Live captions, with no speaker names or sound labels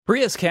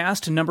Prius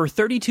Cast number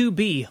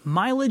 32B,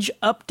 Mileage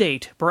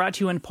Update, brought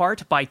to you in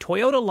part by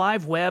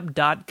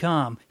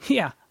ToyotaLiveWeb.com.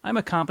 Yeah, I'm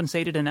a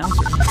compensated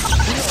announcer.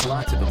 There's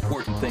lots of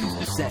important things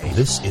to say.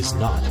 This is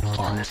not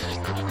art.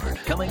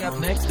 Coming up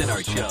next in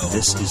our show.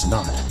 This is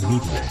not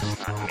media.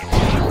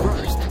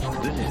 First,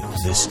 the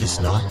news. This is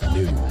not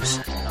news.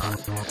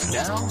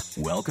 Now,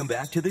 welcome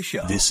back to the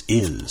show. This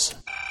is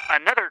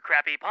another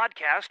crappy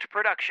podcast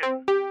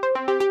production.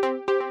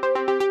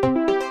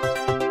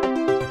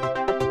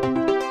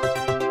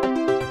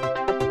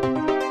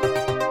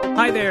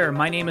 Hi there,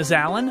 my name is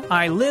Alan.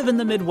 I live in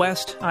the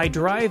Midwest. I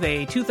drive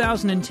a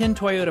 2010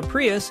 Toyota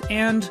Prius,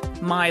 and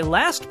my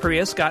last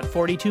Prius got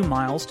 42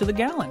 miles to the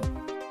gallon.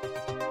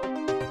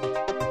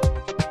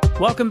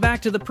 Welcome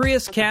back to the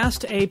Prius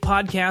Cast, a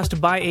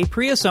podcast by a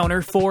Prius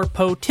owner for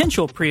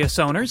potential Prius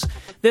owners.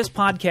 This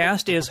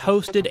podcast is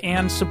hosted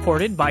and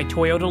supported by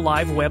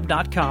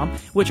ToyotaLiveWeb.com,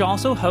 which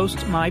also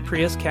hosts my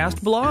Prius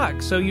Cast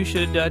blog, so you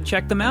should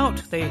check them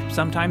out. They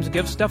sometimes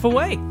give stuff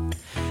away.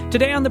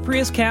 Today on the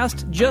Prius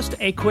Cast, just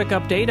a quick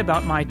update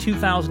about my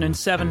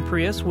 2007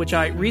 Prius, which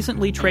I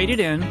recently traded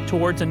in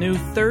towards a new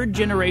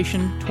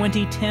third-generation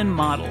 2010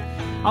 model.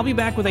 I'll be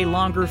back with a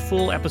longer,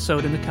 full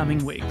episode in the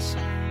coming weeks.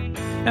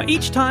 Now,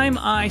 each time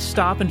I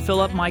stop and fill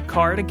up my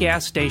car at a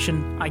gas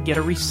station, I get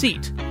a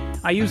receipt.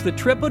 I use the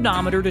trip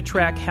odometer to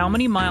track how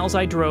many miles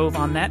I drove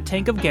on that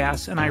tank of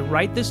gas, and I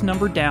write this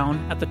number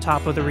down at the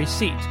top of the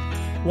receipt.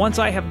 Once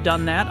I have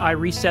done that, I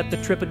reset the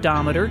trip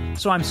odometer,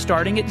 so I'm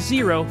starting at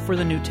 0 for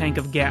the new tank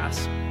of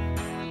gas.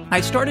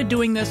 I started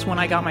doing this when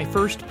I got my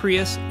first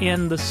Prius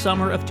in the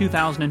summer of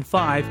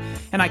 2005,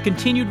 and I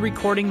continued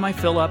recording my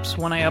fill-ups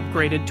when I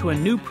upgraded to a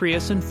new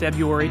Prius in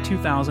February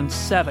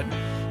 2007.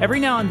 Every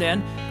now and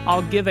then,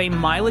 I'll give a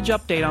mileage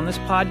update on this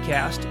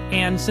podcast,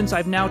 and since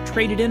I've now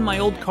traded in my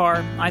old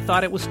car, I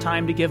thought it was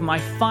time to give my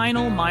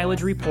final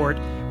mileage report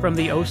from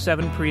the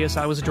 07 Prius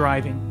I was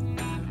driving.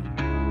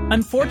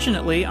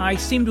 Unfortunately, I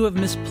seem to have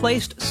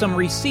misplaced some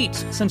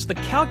receipts since the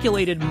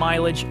calculated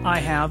mileage I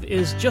have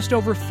is just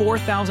over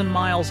 4,000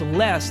 miles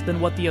less than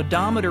what the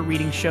odometer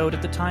reading showed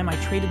at the time I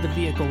traded the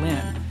vehicle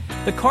in.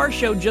 The car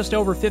showed just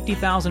over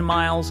 50,000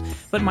 miles,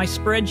 but my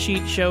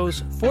spreadsheet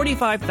shows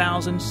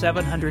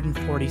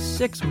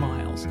 45,746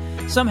 miles.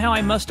 Somehow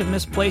I must have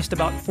misplaced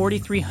about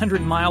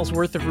 4,300 miles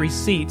worth of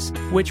receipts,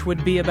 which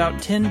would be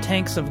about 10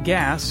 tanks of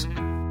gas.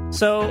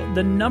 So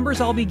the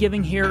numbers I'll be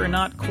giving here are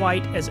not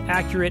quite as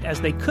accurate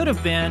as they could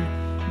have been,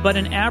 but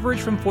an average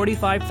from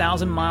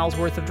 45,000 miles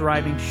worth of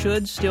driving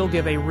should still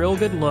give a real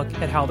good look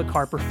at how the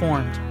car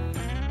performed.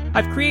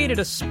 I've created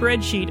a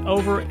spreadsheet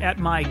over at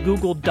my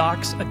Google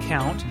Docs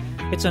account.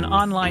 It's an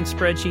online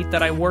spreadsheet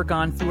that I work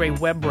on through a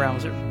web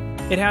browser.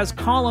 It has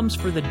columns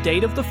for the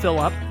date of the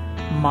fill-up,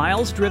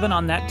 miles driven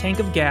on that tank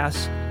of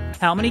gas,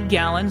 how many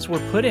gallons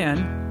were put in,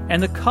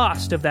 and the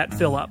cost of that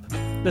fill-up.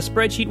 The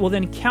spreadsheet will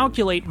then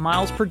calculate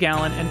miles per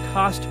gallon and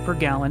cost per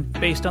gallon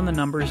based on the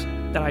numbers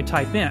that I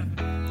type in.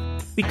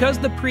 Because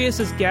the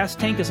Prius's gas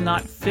tank is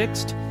not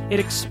fixed, it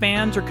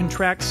expands or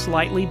contracts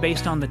slightly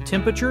based on the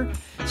temperature,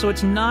 so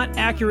it's not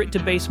accurate to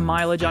base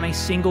mileage on a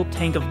single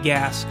tank of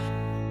gas.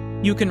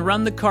 You can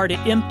run the car to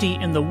empty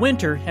in the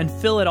winter and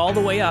fill it all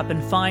the way up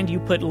and find you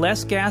put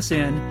less gas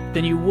in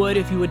than you would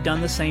if you had done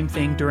the same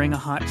thing during a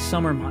hot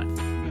summer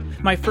month.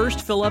 My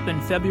first fill-up in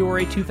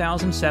February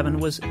 2007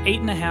 was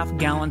 8.5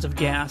 gallons of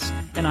gas,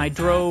 and I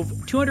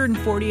drove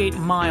 248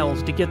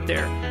 miles to get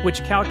there,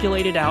 which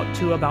calculated out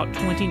to about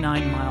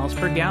 29 miles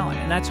per gallon,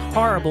 and that's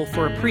horrible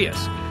for a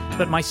Prius.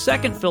 But my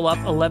second fill-up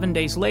 11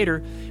 days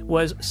later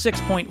was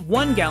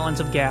 6.1 gallons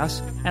of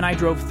gas, and I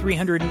drove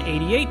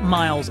 388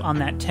 miles on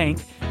that tank,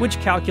 which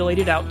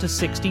calculated out to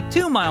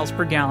 62 miles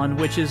per gallon,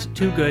 which is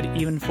too good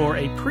even for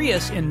a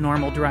Prius in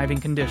normal driving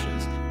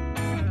conditions.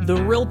 The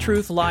real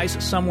truth lies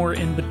somewhere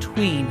in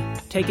between.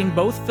 Taking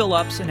both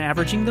fill-ups and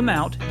averaging them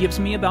out gives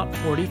me about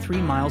 43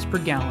 miles per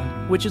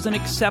gallon, which is an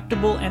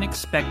acceptable and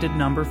expected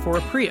number for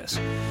a Prius.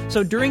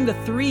 So during the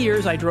 3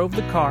 years I drove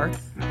the car,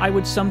 I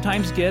would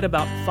sometimes get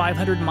about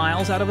 500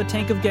 miles out of a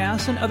tank of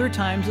gas and other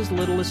times as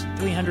little as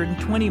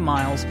 320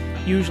 miles,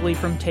 usually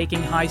from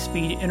taking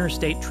high-speed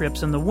interstate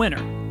trips in the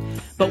winter.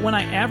 But when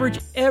I average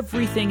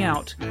everything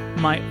out,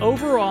 my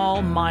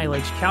overall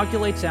mileage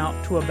calculates out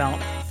to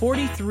about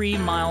 43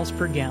 miles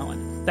per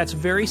gallon. That's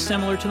very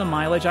similar to the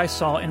mileage I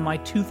saw in my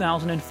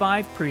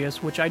 2005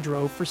 Prius, which I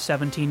drove for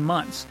 17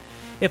 months.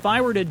 If I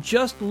were to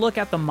just look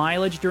at the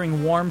mileage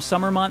during warm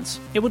summer months,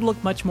 it would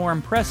look much more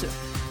impressive.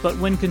 But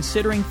when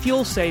considering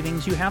fuel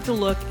savings, you have to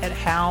look at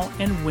how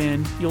and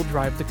when you'll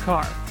drive the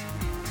car.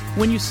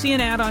 When you see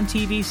an ad on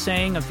TV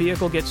saying a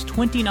vehicle gets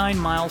 29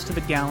 miles to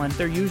the gallon,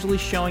 they're usually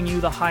showing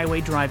you the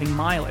highway driving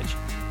mileage.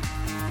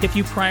 If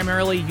you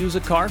primarily use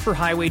a car for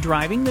highway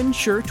driving, then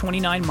sure,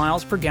 29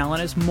 miles per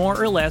gallon is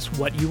more or less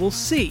what you will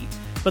see.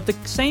 But the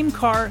same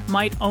car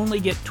might only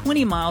get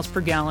 20 miles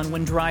per gallon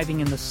when driving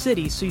in the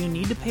city, so you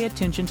need to pay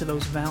attention to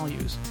those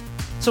values.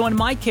 So in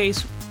my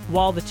case,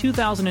 while the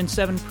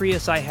 2007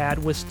 Prius I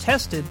had was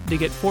tested to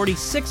get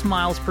 46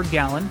 miles per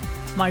gallon,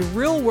 my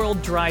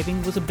real-world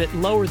driving was a bit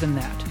lower than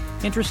that.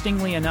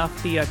 Interestingly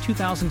enough, the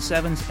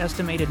 2007's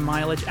estimated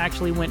mileage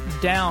actually went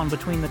down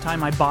between the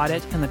time I bought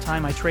it and the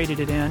time I traded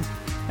it in.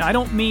 Now, I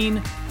don't mean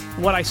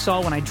what I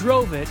saw when I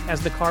drove it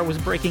as the car was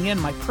breaking in.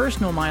 My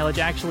personal mileage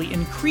actually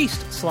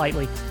increased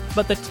slightly,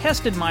 but the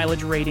tested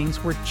mileage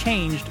ratings were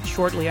changed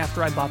shortly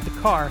after I bought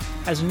the car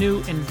as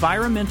new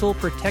Environmental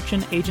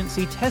Protection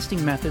Agency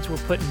testing methods were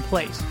put in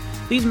place.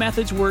 These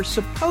methods were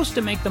supposed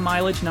to make the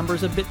mileage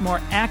numbers a bit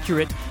more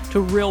accurate to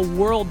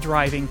real-world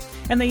driving,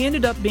 and they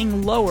ended up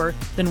being lower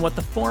than what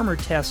the former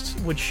tests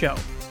would show.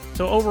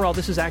 So overall,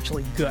 this is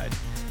actually good.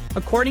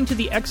 According to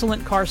the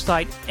excellent car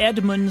site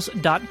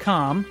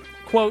Edmunds.com,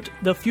 quote,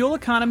 "The fuel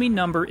economy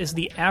number is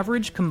the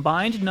average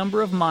combined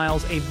number of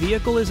miles a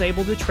vehicle is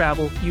able to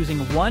travel using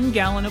 1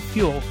 gallon of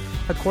fuel,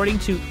 according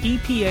to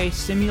EPA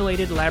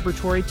simulated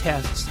laboratory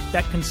tests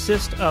that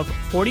consist of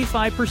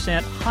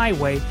 45%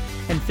 highway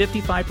and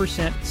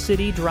 55%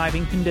 city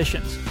driving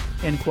conditions,"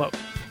 end quote.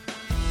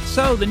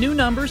 So the new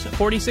numbers,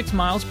 46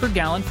 miles per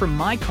gallon for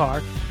my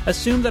car,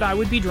 assume that I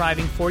would be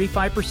driving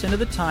 45% of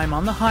the time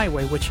on the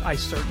highway, which I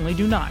certainly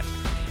do not,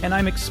 and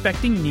I'm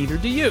expecting neither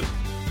do you.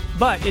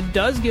 But it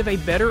does give a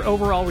better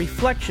overall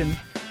reflection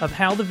of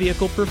how the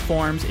vehicle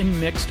performs in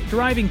mixed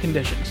driving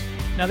conditions.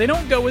 Now, they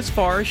don't go as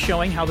far as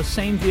showing how the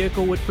same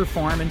vehicle would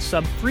perform in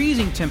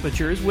sub-freezing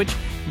temperatures, which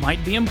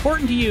might be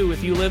important to you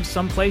if you live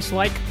someplace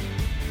like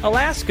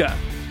Alaska.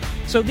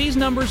 So these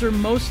numbers are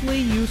mostly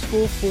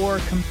useful for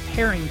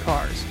comparing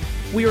cars.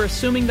 We are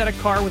assuming that a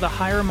car with a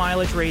higher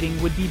mileage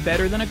rating would be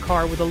better than a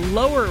car with a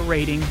lower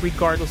rating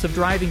regardless of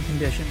driving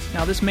conditions.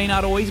 Now, this may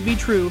not always be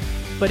true,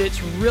 but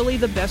it's really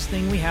the best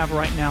thing we have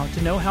right now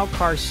to know how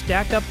cars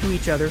stack up to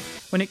each other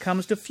when it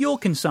comes to fuel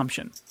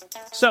consumption.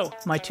 So,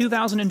 my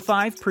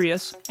 2005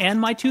 Prius and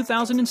my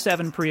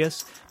 2007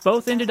 Prius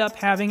both ended up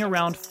having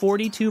around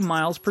 42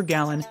 miles per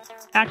gallon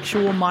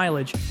actual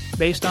mileage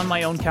based on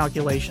my own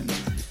calculations.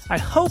 I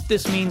hope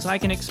this means I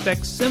can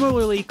expect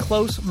similarly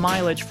close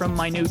mileage from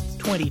my new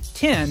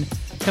 2010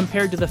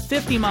 compared to the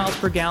 50 miles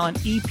per gallon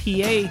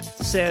EPA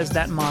says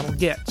that model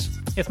gets.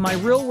 If my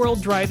real-world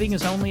driving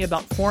is only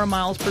about 4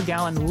 miles per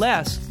gallon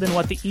less than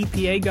what the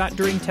EPA got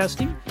during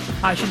testing,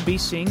 I should be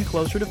seeing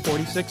closer to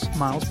 46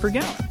 miles per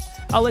gallon.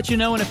 I'll let you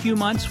know in a few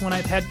months when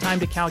I've had time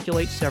to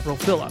calculate several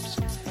fill-ups.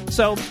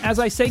 So, as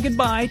I say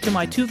goodbye to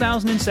my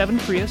 2007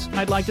 Prius,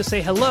 I'd like to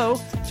say hello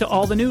to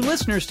all the new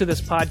listeners to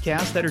this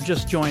podcast that are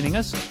just joining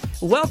us.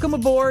 Welcome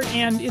aboard,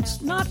 and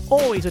it's not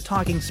always a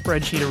talking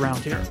spreadsheet around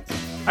here.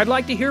 I'd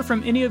like to hear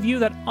from any of you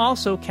that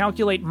also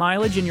calculate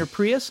mileage in your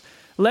Prius.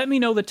 Let me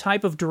know the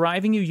type of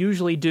driving you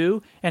usually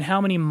do and how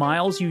many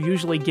miles you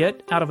usually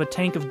get out of a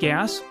tank of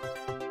gas.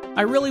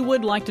 I really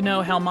would like to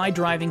know how my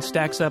driving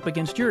stacks up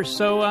against yours,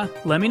 so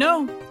let me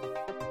know.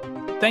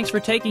 Thanks for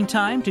taking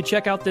time to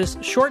check out this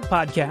short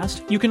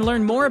podcast. You can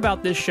learn more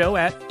about this show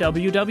at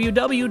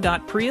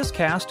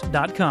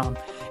www.priuscast.com.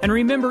 And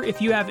remember,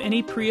 if you have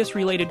any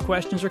Prius-related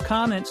questions or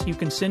comments, you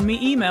can send me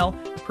email,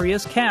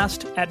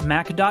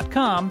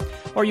 priuscast@mac.com,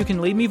 or you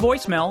can leave me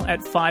voicemail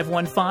at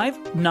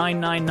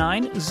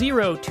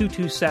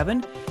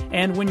 515-999-0227.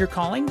 And when you're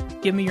calling,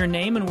 give me your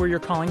name and where you're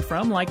calling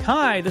from, like,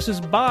 "Hi, this is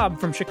Bob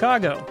from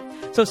Chicago."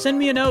 So send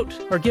me a note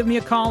or give me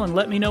a call and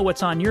let me know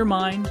what's on your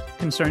mind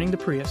concerning the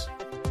Prius.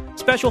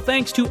 Special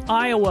thanks to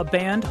Iowa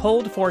band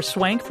Hold for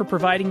Swank for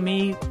providing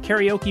me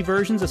karaoke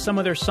versions of some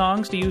of their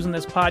songs to use in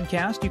this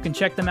podcast. You can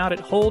check them out at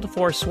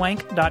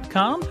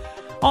holdforswank.com.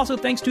 Also,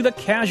 thanks to the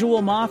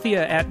Casual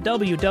Mafia at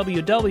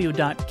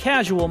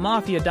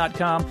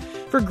www.casualmafia.com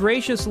for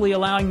graciously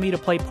allowing me to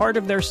play part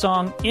of their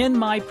song In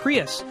My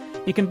Prius.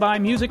 You can buy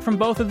music from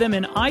both of them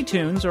in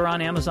iTunes or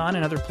on Amazon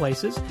and other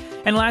places.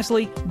 And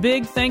lastly,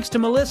 big thanks to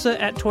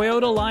Melissa at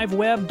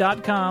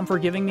ToyotaLiveWeb.com for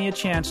giving me a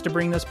chance to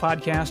bring this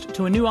podcast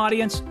to a new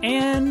audience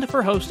and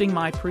for hosting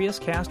my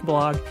PriusCast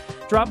blog.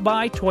 Drop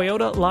by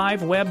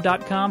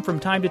ToyotaLiveWeb.com from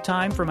time to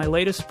time for my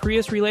latest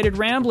Prius-related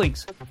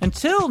ramblings.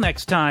 Until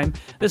next time,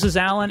 this is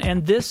Alan,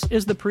 and this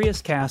is the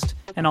PriusCast,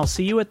 and I'll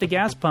see you at the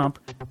gas pump,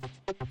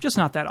 just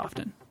not that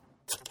often.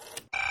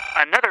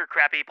 Another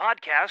crappy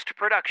podcast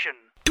production.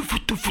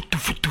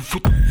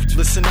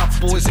 Listen up,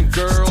 boys and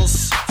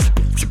girls.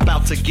 It's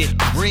about to get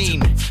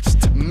green.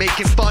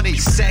 Making funny,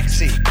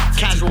 sexy.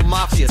 Casual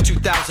Mafia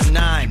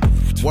 2009.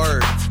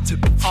 Word.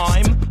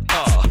 I'm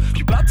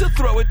you about to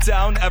throw it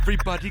down,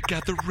 everybody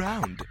gather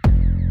round.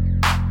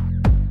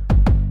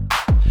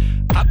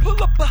 I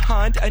pull up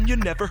behind and you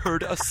never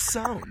heard a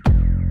sound.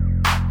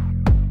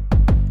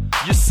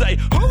 You say,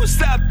 who's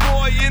that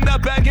boy in the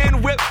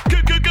banging whip?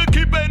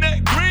 Keeping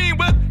it green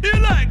with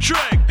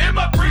electric. In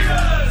my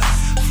Prius.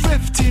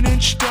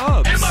 15-inch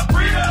stubs. In my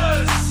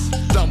Prius.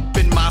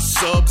 Dumping my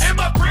subs. In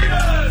my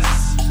Prius.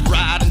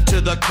 Riding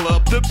to the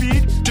club. The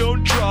beat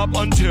don't drop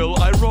until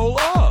I roll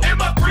up. In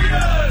my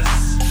Prius.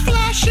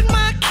 Flashing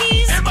my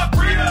keys. In my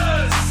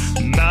Prius.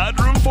 Mad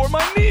room for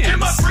my knees. In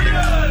my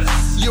Prius.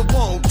 You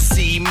won't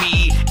see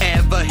me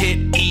ever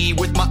hit E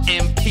with my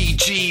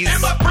MPGs.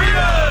 In my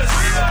Prius.